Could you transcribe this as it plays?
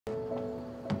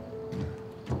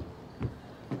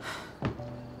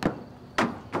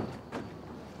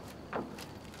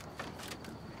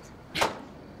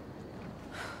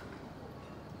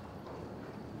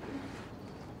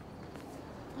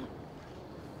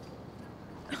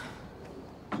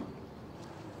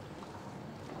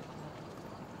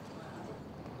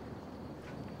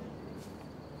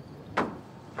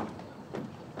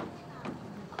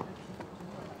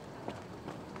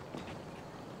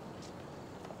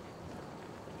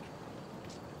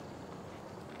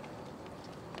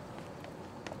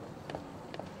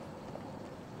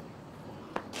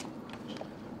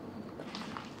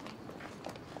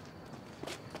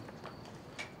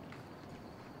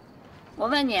我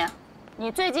问你，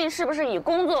你最近是不是以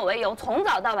工作为由，从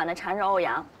早到晚的缠着欧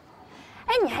阳？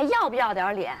哎，你还要不要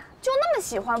点脸？就那么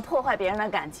喜欢破坏别人的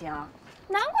感情，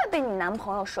难怪被你男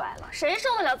朋友甩了。谁受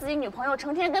得了自己女朋友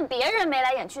成天跟别人眉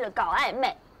来眼去的搞暧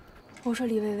昧？我说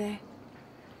李薇薇，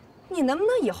你能不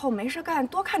能以后没事干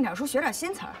多看点书，学点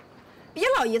新词儿，别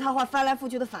老一套话翻来覆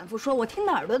去的反复说，我听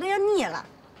的耳朵都要腻了。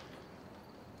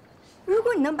如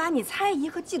果你能把你猜疑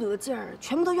和嫉妒的劲儿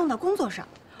全部都用到工作上，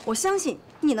我相信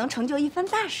你能成就一番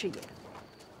大事业。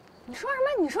你说什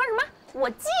么？你说什么？我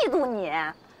嫉妒你？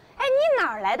哎，你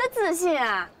哪来的自信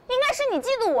啊？应该是你嫉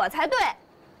妒我才对。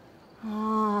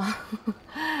哦，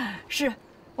是，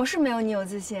我是没有你有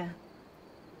自信。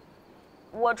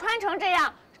我穿成这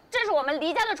样，这是我们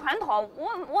黎家的传统。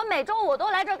我每周我都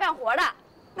来这儿干活的。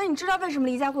那你知道为什么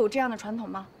黎家会有这样的传统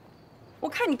吗？我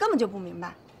看你根本就不明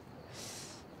白。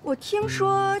我听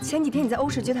说前几天你在欧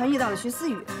氏集团遇到了徐思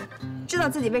雨，知道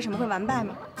自己为什么会完败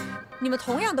吗？你们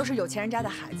同样都是有钱人家的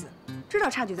孩子，知道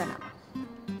差距在哪吗？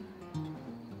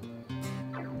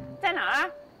在哪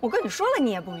儿？我跟你说了，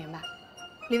你也不明白。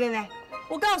李薇薇，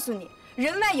我告诉你，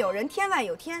人外有人，天外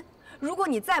有天。如果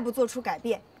你再不做出改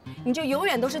变，你就永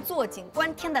远都是坐井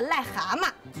观天的癞蛤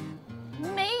蟆。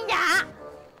没牙！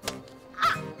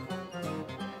啊！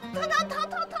疼！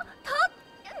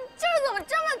劲儿怎么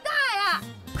这么大呀？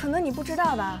可能你不知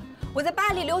道吧？我在巴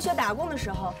黎留学打工的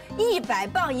时候，100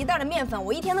磅一袋的面粉，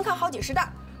我一天能扛好几10袋。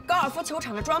高尔夫球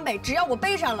场的装备，只要我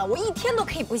背上了，我一天都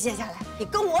可以不卸下来。你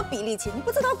跟我比力气，你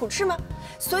不自讨苦吃吗？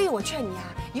所以我劝你啊，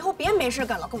以后别没事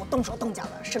干老跟我动手动脚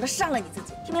的，省得伤了你自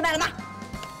己。听明白了吗？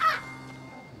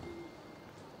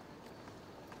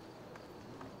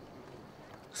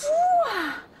猪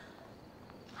啊！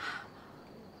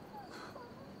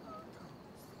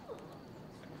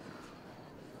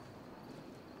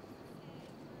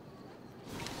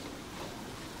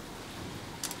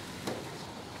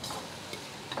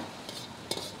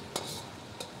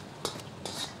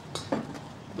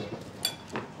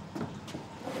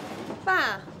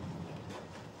爸，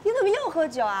你怎么又喝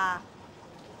酒啊？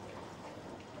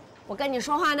我跟你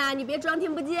说话呢，你别装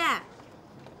听不见。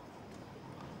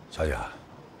小雅，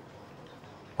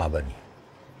爸问你，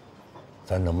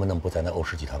咱能不能不在那欧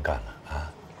氏集团干了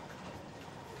啊？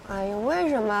哎呦，为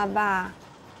什么啊，爸？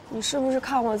你是不是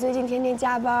看我最近天天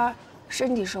加班，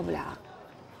身体受不了？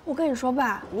我跟你说，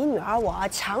爸，你女儿我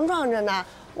强壮着呢，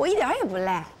我一点也不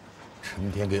累。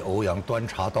成天给欧阳端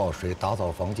茶倒水、打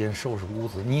扫房间、收拾屋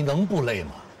子，你能不累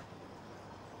吗？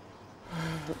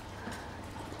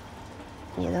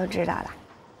你都知道了。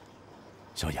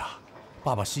小雅，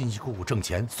爸爸辛辛苦苦挣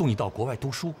钱送你到国外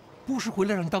读书，不是回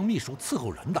来让你当秘书伺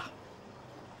候人的。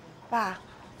爸，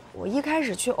我一开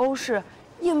始去欧氏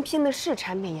应聘的是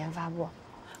产品研发部，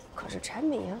可是产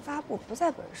品研发部不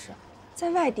在本市，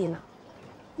在外地呢。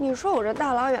你说我这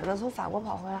大老远的从法国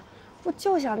跑回来，我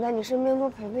就想在你身边多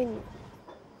陪陪你。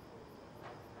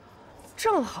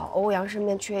正好欧阳身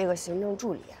边缺一个行政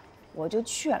助理，我就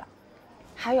去了。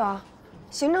还有啊，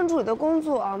行政助理的工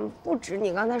作啊，不止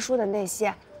你刚才说的那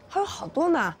些，还有好多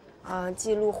呢。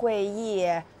记录会议、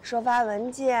收发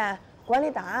文件、管理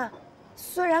档案。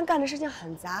虽然干的事情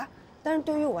很杂，但是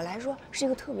对于我来说是一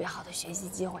个特别好的学习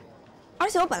机会。而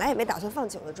且我本来也没打算放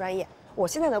弃我的专业，我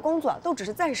现在的工作都只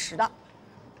是暂时的。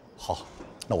好，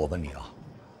那我问你啊，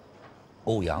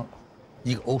欧阳，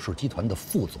一个欧氏集团的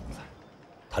副总裁，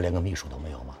他连个秘书都没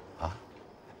有吗？啊？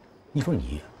你说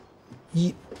你，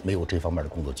一没有这方面的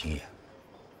工作经验，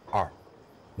二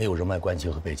没有人脉关系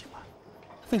和背景啊，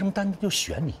为什么单单就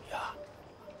选你呀？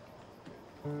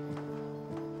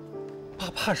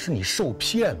爸怕是你受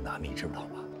骗呐，你知道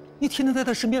吗？你天天在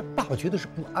他身边，爸爸觉得是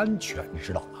不安全，你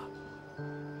知道吗？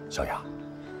小雅，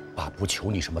爸不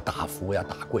求你什么大富呀、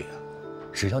大贵啊，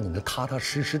只要你能踏踏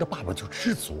实实的，爸爸就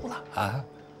知足了啊。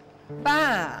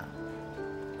爸，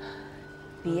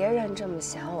别人这么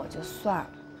想我就算了，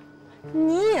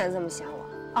你也这么想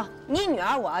我啊？你女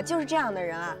儿我就是这样的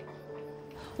人啊？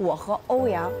我和欧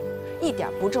阳一点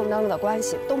不正当的关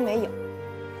系都没有，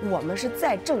我们是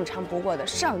再正常不过的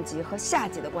上级和下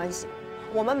级的关系。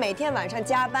我们每天晚上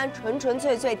加班，纯纯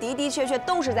粹粹、的的确确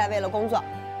都是在为了工作。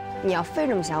你要非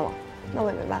这么想我，那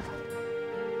我也没办法。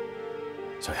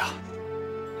小雅，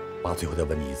爸最后再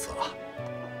问你一次啊，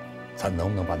咱能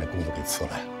不能把那工作给辞了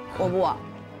呀？我不。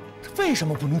为什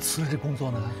么不能辞了这工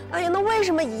作呢？哎呀，那为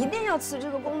什么一定要辞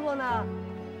这个工作呢？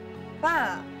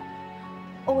爸，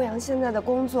欧阳现在的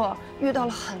工作遇到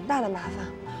了很大的麻烦，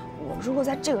我如果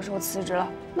在这个时候辞职了，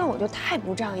那我就太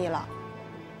不仗义了。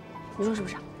你说是不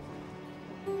是？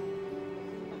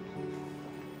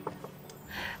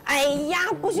哎呀，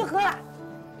不许喝了！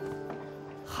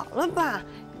好了吧，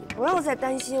你不不要再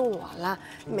担心我了，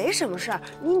没什么事儿。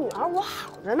你女儿我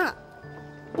好着呢。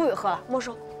不许喝了，没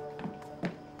收。